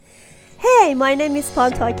Hi, my name is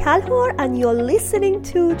Panta Kalhor and you're listening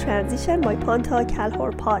to Transition by Panta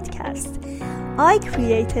Kalhor podcast. I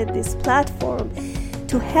created this platform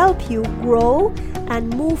to help you grow and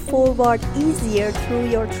move forward easier through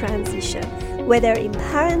your transition, whether in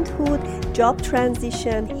parenthood, job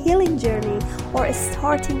transition, healing journey, or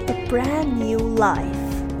starting a brand new life.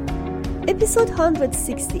 Episode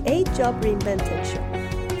 168, Job Reinvented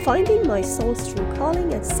Show. Finding my soul's true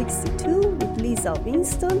calling at 62 with Lisa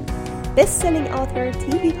Winston, best-selling author,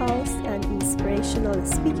 TV host, and inspirational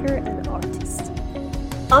speaker and artist.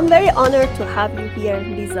 I'm very honored to have you here,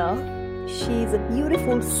 Lisa. She's a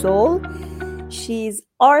beautiful soul. She's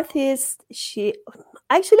artist.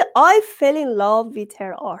 I fell in love with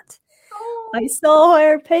her art. I saw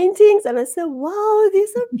her paintings and I said, wow,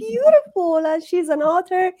 these are beautiful. And she's an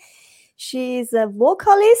author. She's a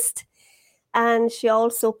vocalist. And she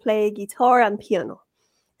also plays guitar and piano.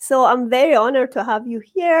 So I'm very honored to have you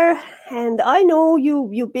here. And I know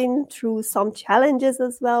you've been through some challenges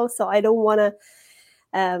as well. So I don't want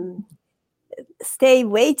to stay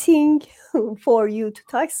waiting for you to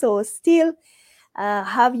talk. So still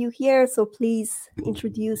have you here. So please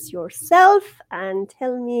introduce yourself and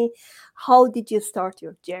tell me, how did you start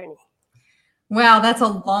your journey? Wow, that's a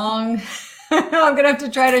long, I'm going to have to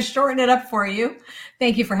try to shorten it up for you.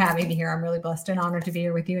 Thank you for having me here. I'm really blessed and honored to be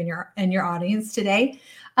here with you and your audience today.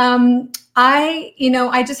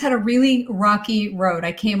 I just had a really rocky road.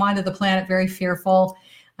 I came onto the planet very fearful.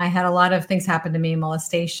 I had a lot of things happen to me: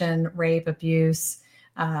 molestation, rape, abuse,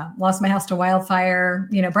 lost my house to wildfire,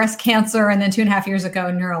 breast cancer, and then 2.5 years ago,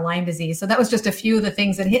 neural Lyme disease. So that was just a few of the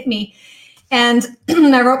things that hit me. And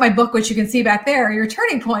I wrote my book, which you can see back there, Your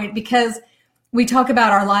Turning Point, because we talk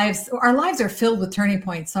about our lives. Our lives are filled with turning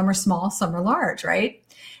points. Some are small, some are large, right?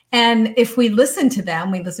 And if we listen to them,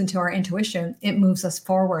 we listen to our intuition, it moves us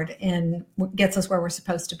forward and gets us where we're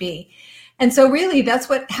supposed to be. And so really that's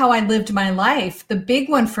how I lived my life. The big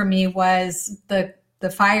one for me was the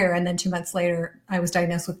fire. And then 2 months later, I was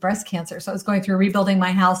diagnosed with breast cancer. So I was going through rebuilding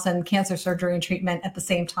my house and cancer surgery and treatment at the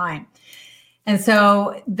same time. And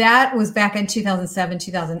so that was back in 2007,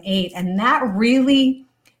 2008. And that really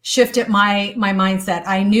shifted my mindset.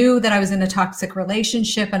 I knew that I was in a toxic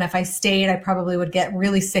relationship, and if I stayed, I probably would get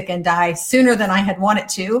really sick and die sooner than I had wanted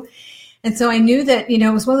to. And so I knew that, it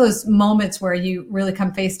was one of those moments where you really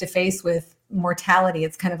come face to face with mortality.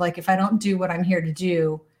 It's kind of like, if I don't do what I'm here to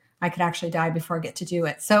do, I could actually die before I get to do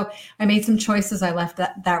it. So I made some choices. I left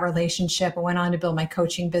that relationship. I went on to build my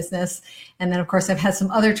coaching business. And then, of course, I've had some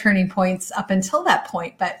other turning points up until that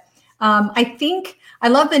point. But I think I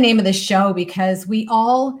love the name of this show because we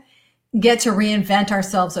all get to reinvent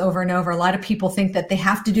ourselves over and over. A lot of people think that they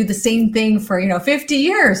have to do the same thing for, 50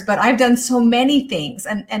 years, but I've done so many things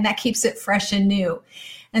and that keeps it fresh and new.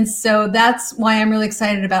 And so that's why I'm really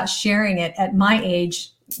excited about sharing it at my age.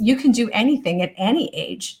 You can do anything at any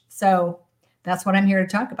age. So that's what I'm here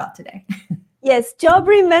to talk about today. Yes, Job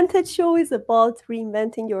Reinvented Show is about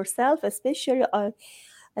reinventing yourself. Especially I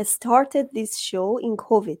started this show in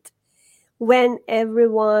COVID, when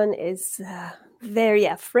everyone is very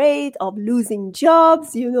afraid of losing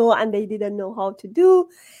jobs, and they didn't know how to do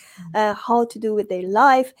with their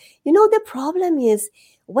life. The problem is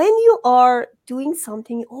when you are doing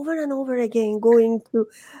something over and over again, going to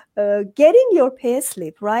getting your pay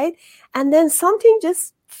slip, right? And then something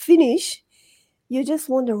just finish, you just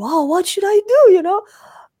wonder, wow, what should I do,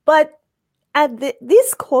 But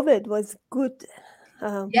this COVID was good.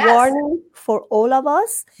 Yes. Warning for all of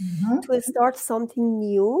us to start something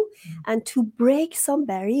new and to break some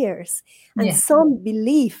barriers and some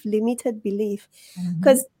limited belief.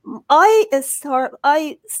 Because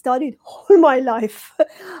I studied all my life.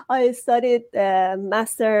 I studied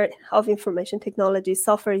Master of Information Technology,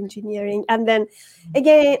 Software Engineering, and then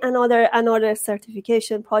again another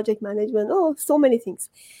certification, project management. Oh, so many things.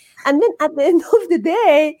 And then at the end of the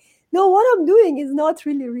day, no, what I'm doing is not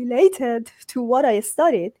really related to what I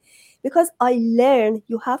studied, because I learned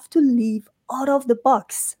you have to live out of the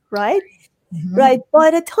box, right? Right.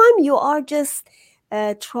 By the time you are just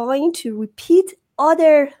trying to repeat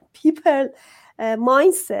other people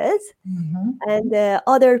mindset and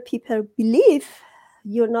other people belief,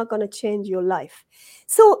 you're not going to change your life.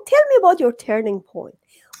 So tell me about your turning point.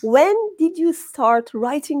 When did you start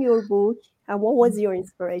writing your book and what was your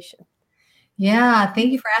inspiration? Yeah,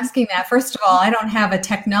 thank you for asking that. First of all, I don't have a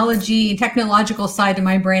technological side to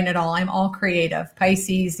my brain at all. I'm all creative,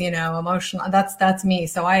 Pisces, emotional. That's me.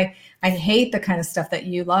 So I hate the kind of stuff that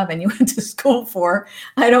you love and you went to school for.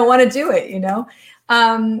 I don't want to do it,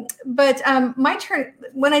 But my turn,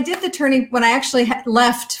 when I did the turning, when I actually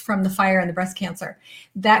left from the fire and the breast cancer,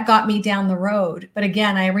 that got me down the road. But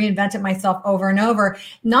again, I reinvented myself over and over,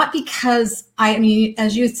 not because I mean,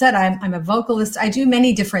 as you said, I'm a vocalist. I do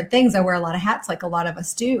many different things. I wear a lot of hats like a lot of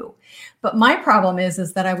us do. But my problem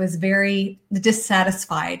is that I was very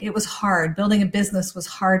dissatisfied. It was hard. Building a business was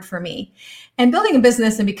hard for me. And building a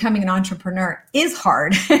business and becoming an entrepreneur is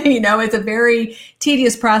hard. It's a very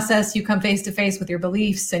tedious process. You come face to face with your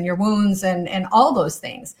beliefs and your wounds and all those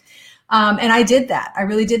things. And I did that. I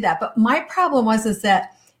really did that. But my problem was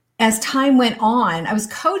that as time went on, I was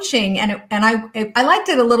coaching and I liked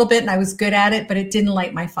it a little bit and I was good at it, but it didn't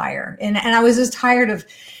light my fire. And I was just tired of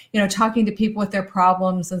talking to people with their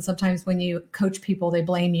problems. And sometimes when you coach people, they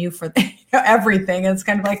blame you for everything. And it's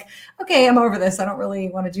kind of like, okay, I'm over this. I don't really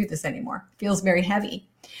want to do this anymore. It feels very heavy.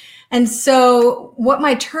 And so what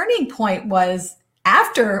my turning point was,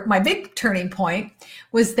 after my big turning point,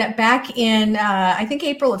 was that back in, I think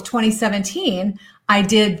April of 2017, I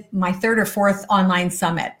did my third or fourth online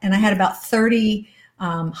summit. And I had about 30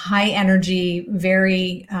 high energy,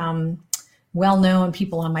 very well-known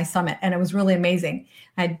people on my summit. And it was really amazing.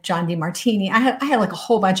 I had John DeMartini. I had like a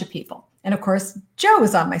whole bunch of people. And of course, Joe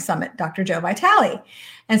was on my summit, Dr. Joe Vitale.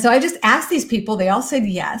 And so I just asked these people, they all said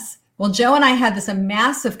yes. Well, Joe and I had this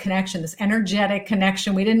massive connection, this energetic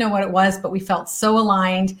connection. We didn't know what it was, but we felt so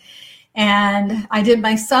aligned. And I did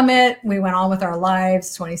my summit. We went on with our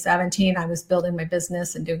lives. 2017, I was building my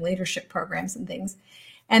business and doing leadership programs and things.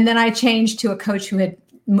 And then I changed to a coach who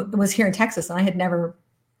was here in Texas, and I had never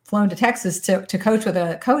flown to Texas to coach with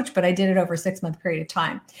a coach, but I did it over a 6-month period of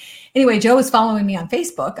time. Anyway, Joe was following me on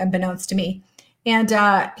Facebook, unbeknownst to me. And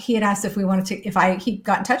he had asked if we wanted to, he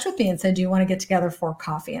got in touch with me and said, do you want to get together for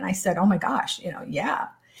coffee? And I said, oh my gosh, yeah.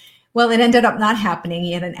 Well, it ended up not happening.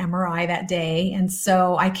 He had an MRI that day. And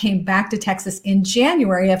so I came back to Texas in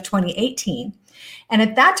January of 2018. And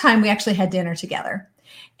at that time, we actually had dinner together.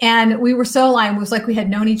 And we were so aligned. It was like we had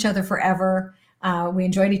known each other forever. We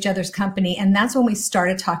enjoyed each other's company. And that's when we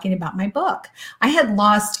started talking about my book. I had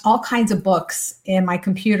lost all kinds of books in my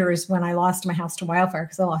computers when I lost my house to wildfire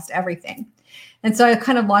because I lost everything. And so I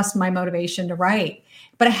kind of lost my motivation to write.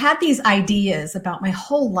 But I had these ideas about my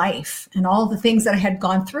whole life and all the things that I had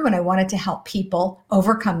gone through. And I wanted to help people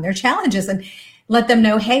overcome their challenges and let them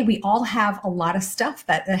know, hey, we all have a lot of stuff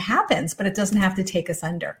that happens, but it doesn't have to take us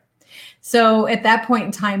under. So at that point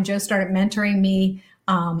in time, Joe started mentoring me.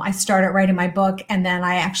 I started writing my book, and then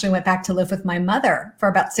I actually went back to live with my mother for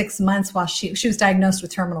about 6 months while she was diagnosed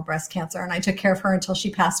with terminal breast cancer. And I took care of her until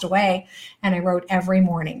she passed away, and I wrote every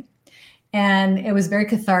morning. And it was very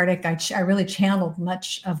cathartic. I really channeled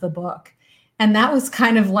much of the book. And that was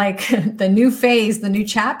kind of like the new phase, the new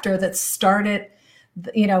chapter that started,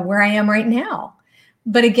 where I am right now.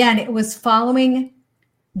 But again, it was following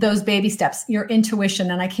those baby steps, your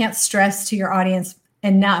intuition. And I can't stress to your audience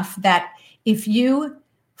enough that if you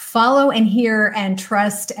follow and hear and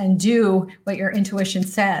trust and do what your intuition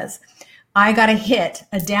says, I got a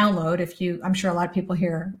download. I'm sure a lot of people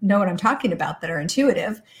here know what I'm talking about that are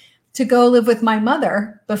intuitive, to go live with my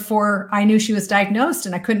mother before I knew she was diagnosed,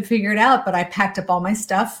 and I couldn't figure it out. But I packed up all my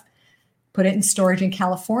stuff, put it in storage in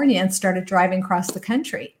California, and started driving across the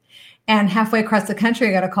country. And halfway across the country,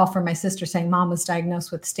 I got a call from my sister saying Mom was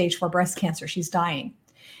diagnosed with stage 4 breast cancer. She's dying.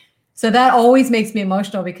 So that always makes me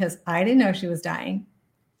emotional because I didn't know she was dying.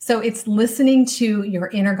 So it's listening to your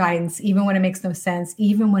inner guidance, even when it makes no sense,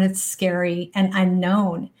 even when it's scary and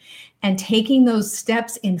unknown, and taking those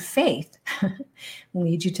steps in faith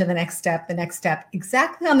lead you to the next step,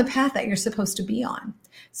 exactly on the path that you're supposed to be on.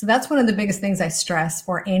 So that's one of the biggest things I stress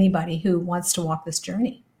for anybody who wants to walk this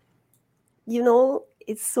journey.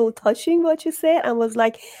 It's so touching what you said. I was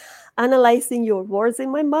like analyzing your words in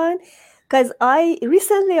my mind, because I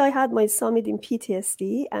had my summit in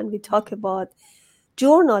PTSD, and we talk about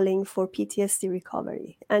journaling for PTSD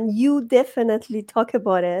recovery. And you definitely talk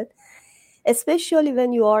about it, especially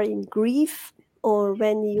when you are in grief or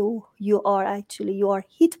when you are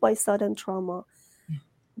hit by sudden trauma.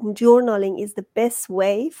 Journaling is the best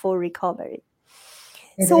way for recovery.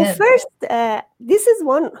 First, this is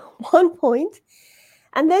one point.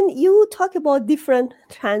 And then you talk about different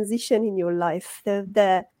transition in your life,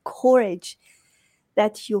 the courage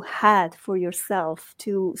that you had for yourself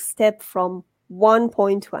to step from one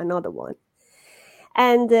point to another one.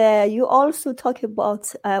 And you also talk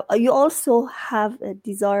about, you also have a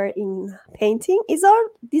desire in painting.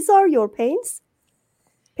 These are your paints?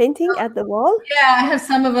 Painting at the wall? Yeah, I have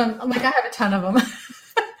some of them. I have a ton of them.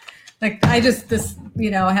 I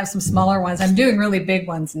have some smaller ones. I'm doing really big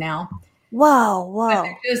ones now. Wow, But wow.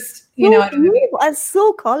 they're just, So I don't know. beautiful and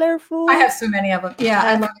so I colorful, have so many of them. Yeah,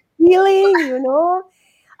 I love it. healing.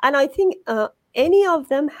 And I think any of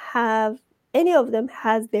them has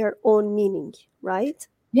their own meaning, right?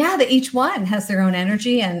 Yeah, that each one has their own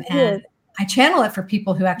energy, and Yes. I channel it for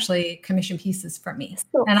people who actually commission pieces from me.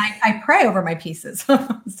 So, And I pray over my pieces. So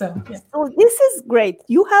yeah. so this is great.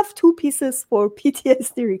 You have two pieces for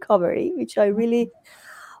PTSD recovery, which I really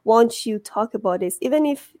want you to talk about this, even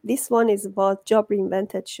if this one is about Job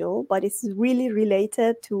Reinvented show, but it's really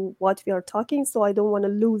related to what we are talking. So I don't want to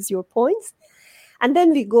lose your points. And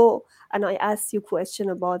then we go and I ask you a question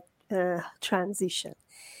about transition.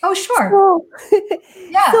 Oh, sure. So,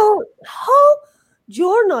 Yeah. so how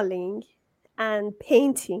journaling and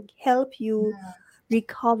painting help you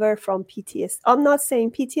recover from PTSD? I'm not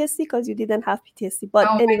saying PTSD because you didn't have PTSD, but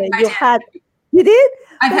Oh, anyway, I did. you did?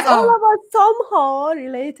 I Because all of us somehow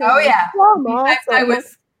related oh with yeah. trauma. I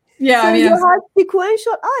was. Yeah. So I mean, you had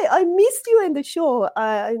sequential. I missed you in the show,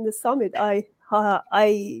 in the summit. I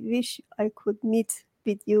wish I could meet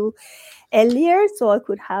with you earlier so I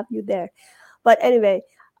could have you there. But anyway,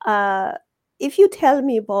 if you tell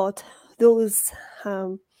me about those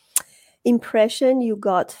impression you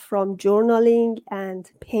got from journaling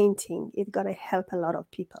and painting, it's gonna help a lot of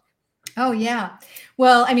people. Oh yeah.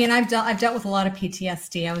 Well, I mean, I've dealt with a lot of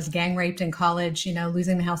PTSD. I was gang raped in college,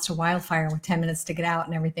 losing my house to wildfire with 10 minutes to get out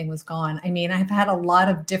and everything was gone. I mean, I've had a lot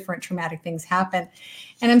of different traumatic things happen,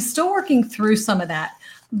 and I'm still working through some of that.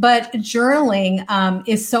 But journaling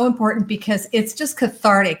is so important because it's just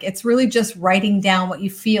cathartic. It's really just writing down what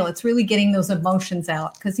you feel. It's really getting those emotions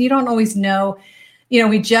out because you don't always know.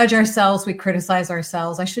 We judge ourselves, we criticize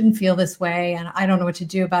ourselves. I shouldn't feel this way, and I don't know what to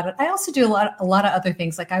do about it. I also do a lot of other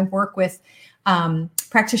things. Like I work with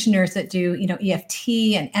practitioners that do, EFT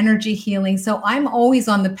and energy healing. So I'm always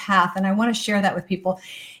on the path, and I want to share that with people.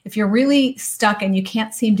 If you're really stuck and you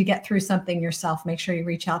can't seem to get through something yourself, make sure you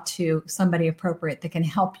reach out to somebody appropriate that can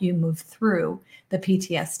help you move through the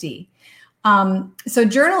PTSD. So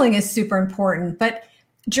journaling is super important, but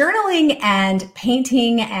journaling and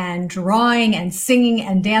painting and drawing and singing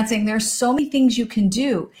and dancing, there's so many things you can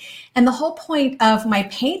do. And the whole point of my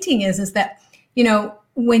painting is that,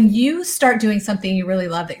 when you start doing something you really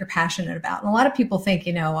love that you're passionate about, and a lot of people think,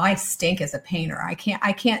 I stink as a painter. I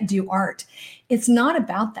can't do art. It's not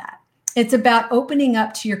about that. It's about opening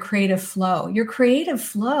up to your creative flow. Your creative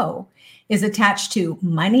flow is attached to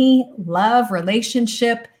money, love,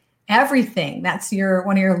 relationship, everything. That's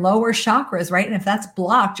one of your lower chakras, right? And if that's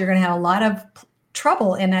blocked, you're going to have a lot of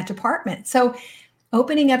trouble in that department. So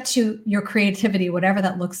opening up to your creativity, whatever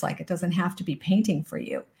that looks like, it doesn't have to be painting for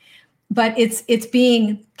you, but it's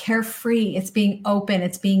being carefree. It's being open.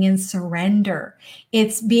 It's being in surrender.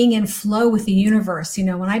 It's being in flow with the universe.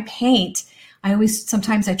 When I paint,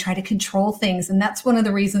 sometimes I try to control things. And that's one of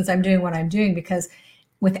the reasons I'm doing what I'm doing, because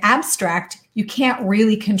with abstract, you can't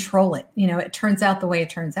really control it. It turns out the way it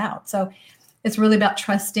turns out. So it's really about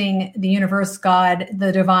trusting the universe, God,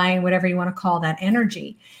 the divine, whatever you want to call that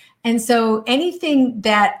energy. And so anything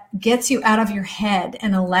that gets you out of your head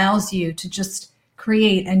and allows you to just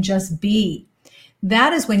create and just be,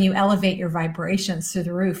 that is when you elevate your vibrations through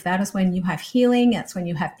the roof. That is when you have healing. That's when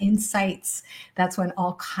you have insights. That's when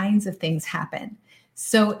all kinds of things happen.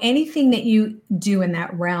 So anything that you do in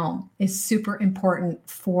that realm is super important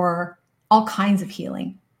for all kinds of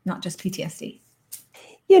healing, not just PTSD.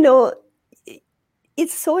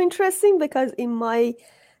 It's so interesting because in my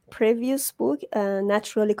previous book,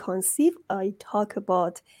 Naturally Conceived, I talk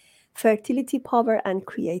about fertility, power, and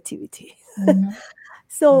creativity. Mm-hmm.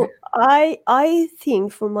 So yeah. I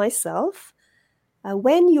think for myself,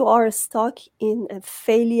 when you are stuck in a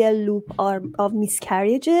failure loop of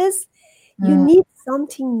miscarriages, you need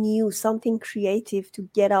something new, something creative to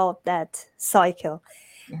get out of that cycle.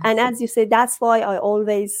 Yes. And as you say, that's why I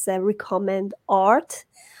always recommend art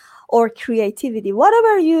or creativity,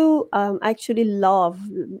 whatever you actually love.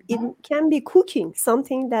 It can be cooking,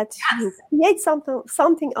 something that you create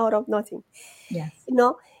something out of nothing. Yes.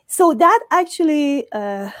 So that actually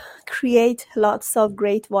create lots of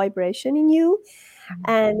great vibration in you.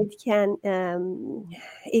 And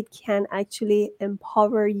it can actually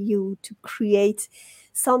empower you to create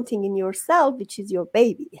something in yourself, which is your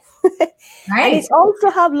baby. Right. And it also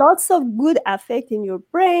have lots of good effect in your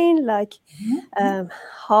brain, like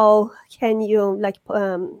how can you, like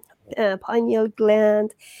pineal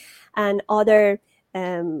gland and other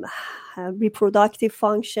reproductive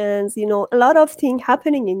functions, a lot of things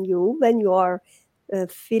happening in you when you are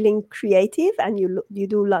feeling creative and you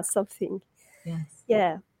do lots of things. Yes.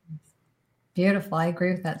 Yeah. Beautiful. I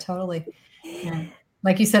agree with that totally. Yeah.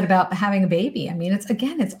 like you said about having a baby. I mean,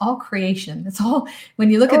 it's all creation. It's all, when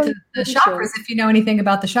you look at the chakras, if you know anything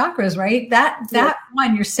about the chakras, right? That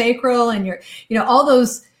one, your sacral and your, all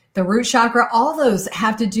those, the root chakra, all those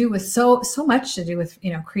have to do with so much to do with,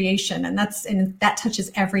 creation. And that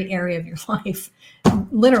touches every area of your life,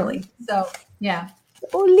 literally. So, yeah.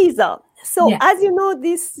 Oh, Lisa. So as you know,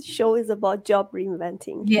 this show is about job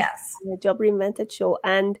reinventing. Yes. A job reinvented show.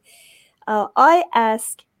 And I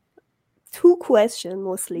ask 2 questions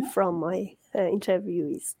mostly from my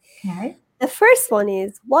interviewees. Okay. The first one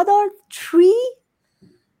is, what are 3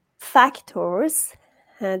 factors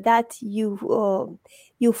that you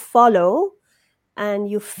follow and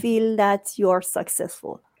you feel that you're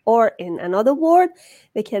successful? Or in another word,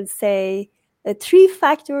 we can say 3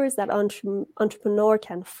 factors that entrepreneur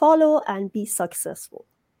can follow and be successful.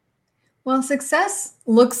 Well, success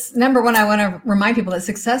looks, number one, I want to remind people that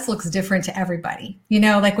success looks different to everybody.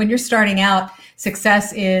 Like when you're starting out,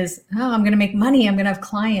 success is, I'm going to make money. I'm going to have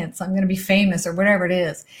clients. I'm going to be famous or whatever it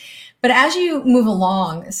is. But as you move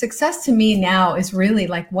along, success to me now is really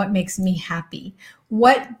like, what makes me happy?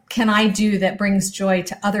 What can I do that brings joy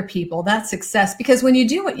to other people? That's success. Because when you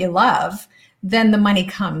do what you love, then the money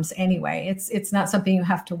comes anyway. It's not something you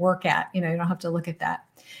have to work at. You don't have to look at that.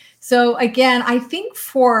 So again, I think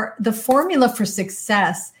for the formula for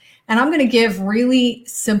success, and I'm going to give really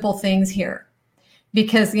simple things here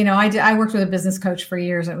because, I worked with a business coach for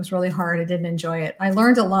years. And it was really hard. I didn't enjoy it. I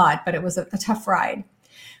learned a lot, but it was a tough ride.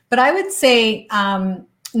 But I would say,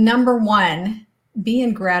 number one, be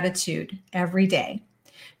in gratitude every day.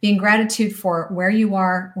 Be in gratitude for where you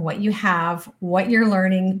are, what you have, what you're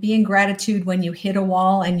learning. Be in gratitude when you hit a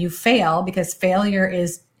wall and you fail, because failure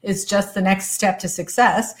is just the next step to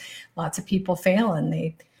success. Lots of people fail and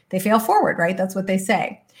they fail forward, right? That's what they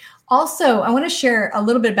say. Also, I want to share a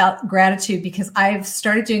little bit about gratitude because I've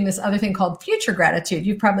started doing this other thing called future gratitude.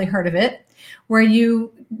 You've probably heard of it, where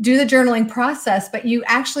you do the journaling process, but you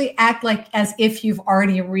actually act like as if you've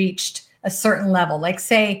already reached a certain level. Like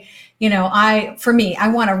say,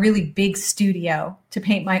 I want a really big studio to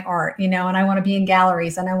paint my art, and I want to be in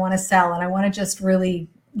galleries and I want to sell and I want to just really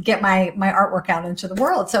get my artwork out into the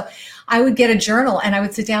world. So I would get a journal and I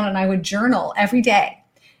would sit down and I would journal every day.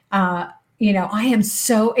 I am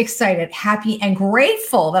so excited, happy, and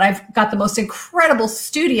grateful that I've got the most incredible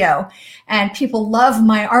studio and people love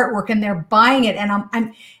my artwork and they're buying it.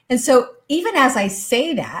 And so even as I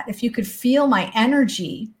say that, if you could feel my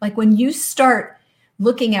energy, like when you start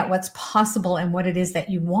looking at what's possible and what it is that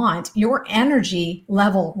you want, your energy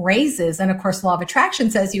level raises. And of course, law of attraction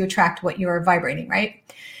says you attract what you're vibrating, right?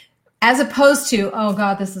 As opposed to, oh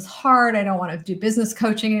God, this is hard. I don't want to do business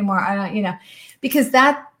coaching anymore. Because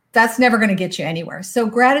that's never going to get you anywhere. So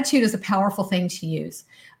gratitude is a powerful thing to use.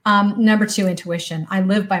 Number 2, intuition. I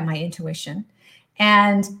live by my intuition.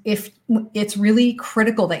 And if it's really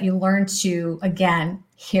critical that you learn to, again,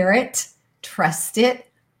 hear it, trust it,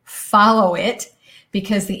 follow it,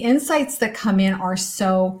 because the insights that come in are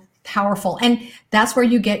so powerful. And that's where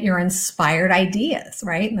you get your inspired ideas,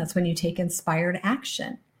 right? And that's when you take inspired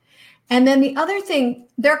action. And then the other thing,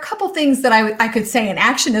 there are a couple things that I could say, and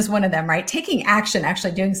action is one of them, right? Taking action,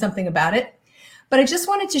 actually doing something about it. But I just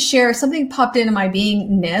wanted to share something popped into my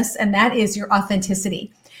beingness, and that is your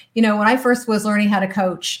authenticity. When I first was learning how to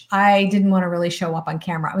coach, I didn't want to really show up on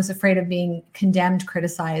camera. I was afraid of being condemned,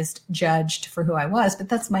 criticized, judged for who I was, but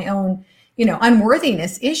that's my own,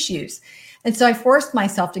 unworthiness issues. And so I forced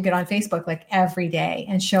myself to get on Facebook like every day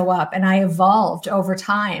and show up, and I evolved over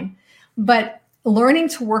time. But learning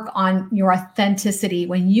to work on your authenticity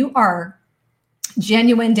when you are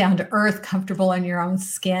genuine, down to earth, comfortable in your own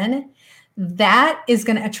skin, that is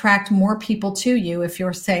going to attract more people to you. If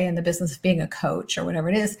you're, say, in the business of being a coach or whatever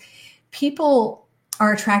it is, people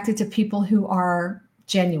are attracted to people who are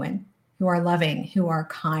genuine, who are loving, who are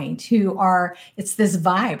kind, it's this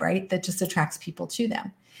vibe, right? That just attracts people to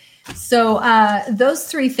them. So those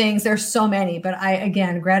 3 things, there's so many, but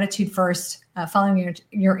again, gratitude first, following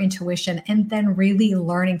your intuition, and then really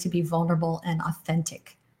learning to be vulnerable and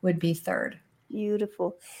authentic would be 3rd.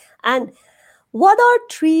 Beautiful. And what are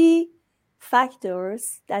 3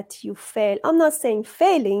 factors that you fail? I'm not saying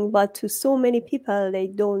failing, but to so many people, they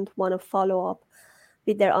don't want to follow up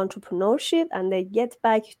with their entrepreneurship and they get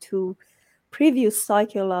back to previous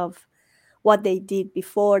cycle of what they did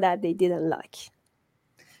before that they didn't like.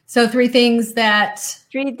 So 3 things that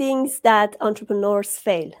entrepreneurs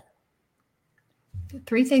fail.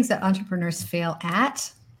 3 things that entrepreneurs fail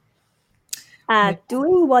at?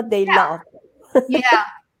 Doing what they love. Yeah.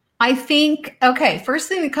 I think, okay, first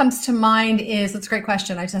thing that comes to mind is, that's a great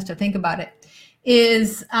question, I just have to think about it,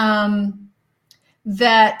 is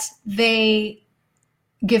that they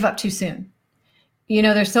give up too soon. You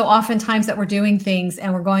know, there's so often times that we're doing things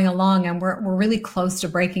and we're going along and we're really close to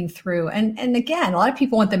breaking through. And again, a lot of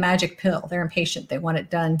people want the magic pill. They're impatient. They want it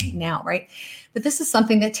done now, right? But this is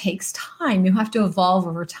something that takes time. You have to evolve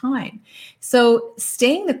over time. So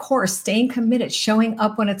staying the course, staying committed, showing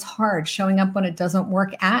up when it's hard, showing up when it doesn't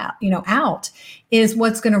work out is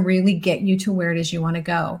what's going to really get you to where it is you want to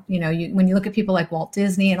go. You know, when you look at people like Walt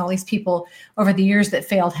Disney and all these people over the years that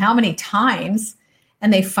failed how many times,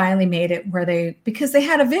 and they finally made it because they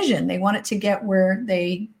had a vision. They wanted to get where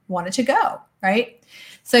they wanted to go, right?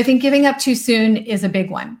 So I think giving up too soon is a big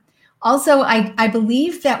one. Also, I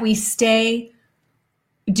believe that we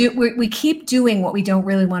keep doing what we don't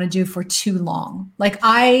really want to do for too long. Like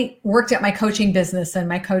I worked at my coaching business and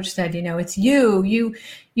my coach said, you know, it's you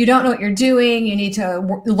don't know what you're doing. You need to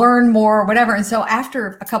learn more, whatever. And so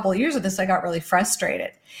after a couple of years of this, I got really frustrated.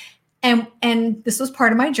 And this was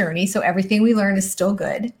part of my journey. So everything we learned is still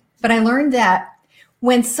good. But I learned that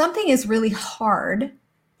when something is really hard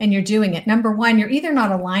and you're doing it, number one, you're either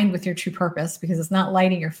not aligned with your true purpose because it's not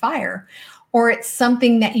lighting your fire, or it's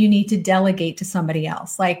something that you need to delegate to somebody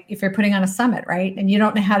else. Like if you're putting on a summit, right? And you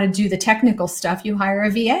don't know how to do the technical stuff, you hire a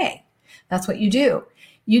VA. That's what you do.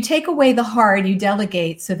 You take away the hard, you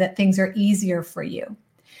delegate so that things are easier for you.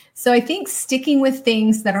 So I think sticking with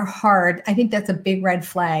things that are hard, I think that's a big red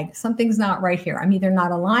flag. Something's not right here. I'm either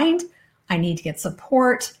not aligned, I need to get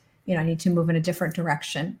support, I need to move in a different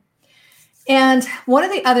direction. And one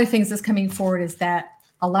of the other things that's coming forward is that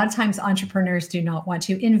a lot of times entrepreneurs do not want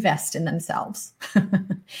to invest in themselves.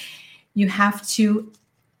 You have to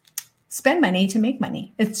spend money to make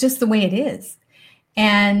money. It's just the way it is.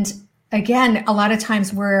 And again, a lot of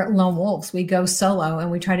times we're lone wolves. We go solo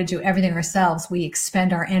and we try to do everything ourselves. We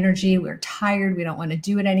expend our energy. We're tired. We don't want to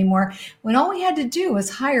do it anymore. When all we had to do was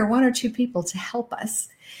hire one or two people to help us.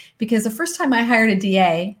 Because the first time I hired a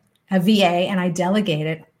VA, and I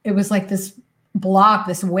delegated, it was like this block,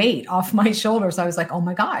 this weight off my shoulders. I was like, oh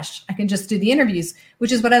my gosh, I can just do the interviews,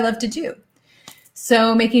 which is what I love to do.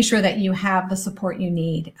 So making sure that you have the support you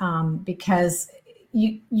need, because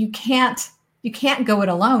you can't go it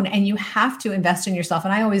alone, and you have to invest in yourself.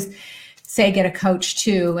 And I always say, get a coach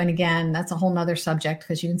too. And again, that's a whole nother subject,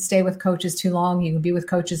 because you can stay with coaches too long. You can be with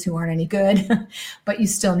coaches who aren't any good, but you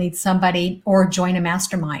still need somebody, or join a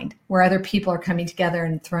mastermind where other people are coming together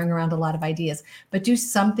and throwing around a lot of ideas, but do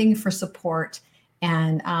something for support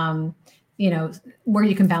and, where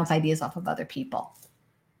you can bounce ideas off of other people.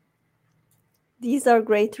 These are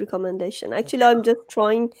great recommendations. Actually, I'm just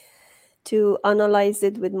trying to analyze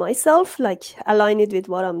it with myself, like align it with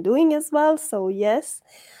what I'm doing as well. So yes,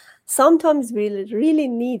 sometimes we really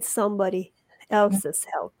need somebody else's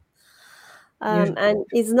help. And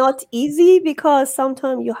it's not easy, because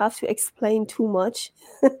sometimes you have to explain too much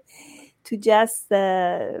to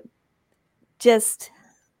just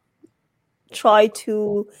try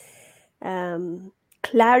to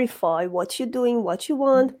clarify what you're doing, what you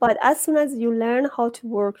want. But as soon as you learn how to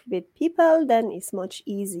work with people, then it's much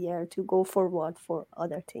easier to go forward for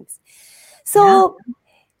other things. So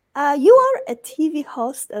you are a TV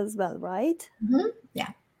host as well, right? Mm-hmm. Yeah.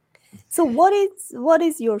 So what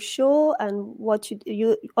is your show, and what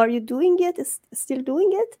you are you doing it? Still doing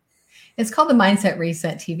it? It's called the Mindset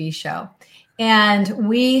Reset TV show. And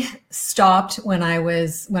we stopped when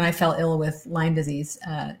I fell ill with Lyme disease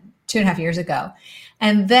 2.5 years ago.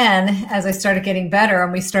 And then as I started getting better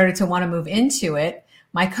and we started to want to move into it,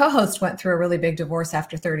 my co-host went through a really big divorce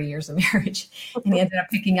after 30 years of marriage. And he ended up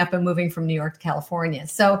picking up and moving from New York to California.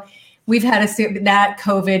 So we've had that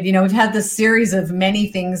COVID, we've had this series of many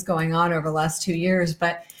things going on over the last 2 years,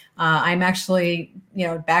 but I'm actually,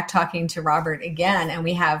 back talking to Robert again, and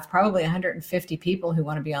we have probably 150 people who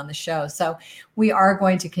want to be on the show. So we are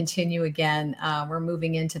going to continue again. We're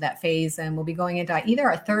moving into that phase, and we'll be going into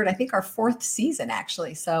either our fourth season,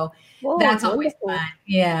 actually. So that's always fun.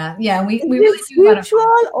 Yeah. We really do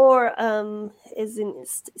virtual or is in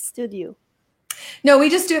studio? No, we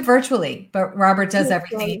just do it virtually, but Robert does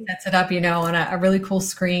everything. He sets it up, on a really cool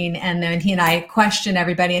screen. And then he and I question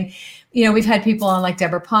everybody. And, we've had people on like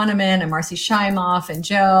Deborah Poneman and Marcy Shimoff and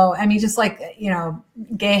Joe. I mean, just like,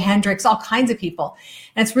 Gay Hendricks, all kinds of people.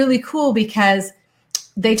 And it's really cool because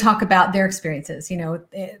they talk about their experiences,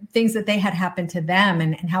 things that they had happened to them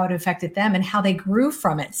and how it affected them and how they grew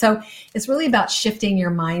from it. So it's really about shifting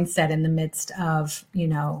your mindset in the midst of,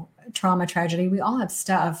 trauma, tragedy. We all have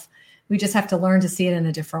stuff. We just have to learn to see it in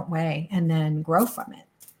a different way and then grow from it.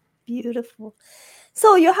 Beautiful.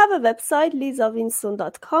 So you have a website,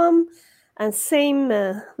 lisawinston.com, and same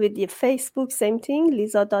with your Facebook, same thing,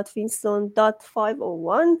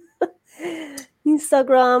 lisa.winston.501.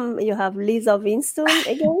 Instagram, you have Lisa Winston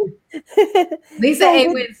again. Lisa So A.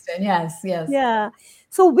 with- Winston, yes. Yeah.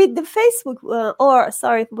 So with the Facebook,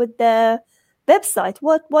 with the website,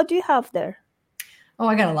 what do you have there? Oh,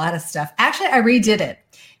 I got a lot of stuff. Actually, I redid it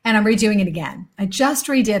and I'm redoing it again. I just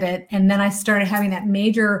redid it. And then I started having that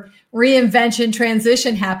major reinvention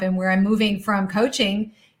transition happen where I'm moving from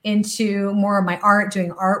coaching into more of my art,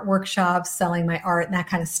 doing art workshops, selling my art and that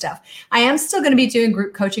kind of stuff. I am still going to be doing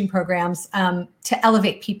group coaching programs to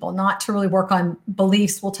elevate people, not to really work on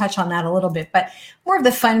beliefs. We'll touch on that a little bit, but more of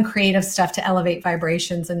the fun, creative stuff to elevate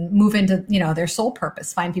vibrations and move into, their soul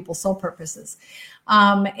purpose, find people's soul purposes.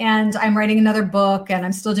 And I'm writing another book and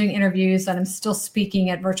I'm still doing interviews and I'm still speaking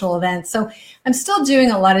at virtual events. So I'm still doing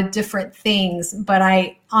a lot of different things, but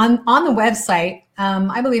on the website,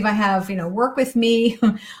 I believe I have, work with me.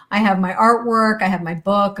 I have my artwork. I have my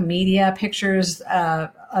book, media, pictures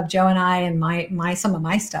of Joe and I and some of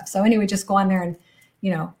my stuff. So anyway, just go on there and,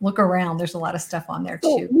 look around. There's a lot of stuff on there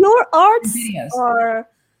too. So your arts videos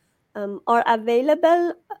are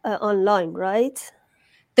available online, right?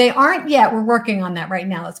 They aren't yet. We're working on that right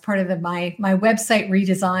now. It's part of my website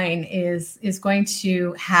redesign is going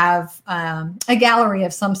to have a gallery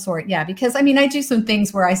of some sort. Yeah, because I do some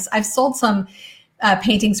things where I've sold some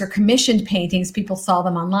paintings or commissioned paintings. People saw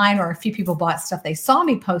them online, or a few people bought stuff they saw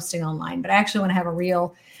me posting online. But I actually want to have a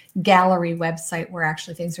real gallery website where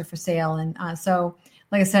actually things are for sale. And so,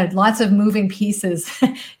 like I said, lots of moving pieces.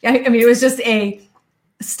 It was just a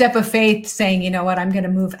step of faith saying, you know what, I'm going to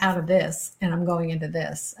move out of this and I'm going into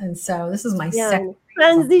this. And so this is my second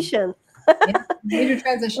transition. Major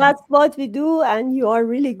transition. That's what we do. And you are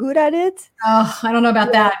really good at it. Oh, I don't know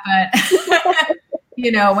about that,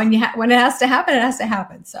 but when it has to happen, it has to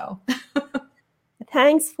happen. So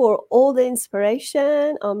thanks for all the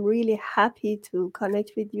inspiration. I'm really happy to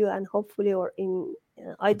connect with you and hopefully your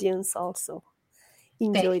audience also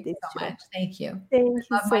enjoy this so much. Thank you. Thank you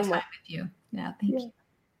Love so my much. time with you. Yeah, thank you.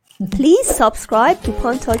 Please subscribe to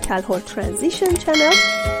Panta Kalhor Transition channel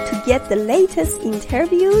to get the latest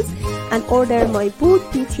interviews and order my book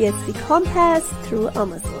PTSD Compass through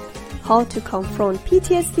Amazon. How to confront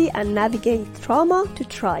PTSD and navigate trauma to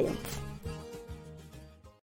triumph.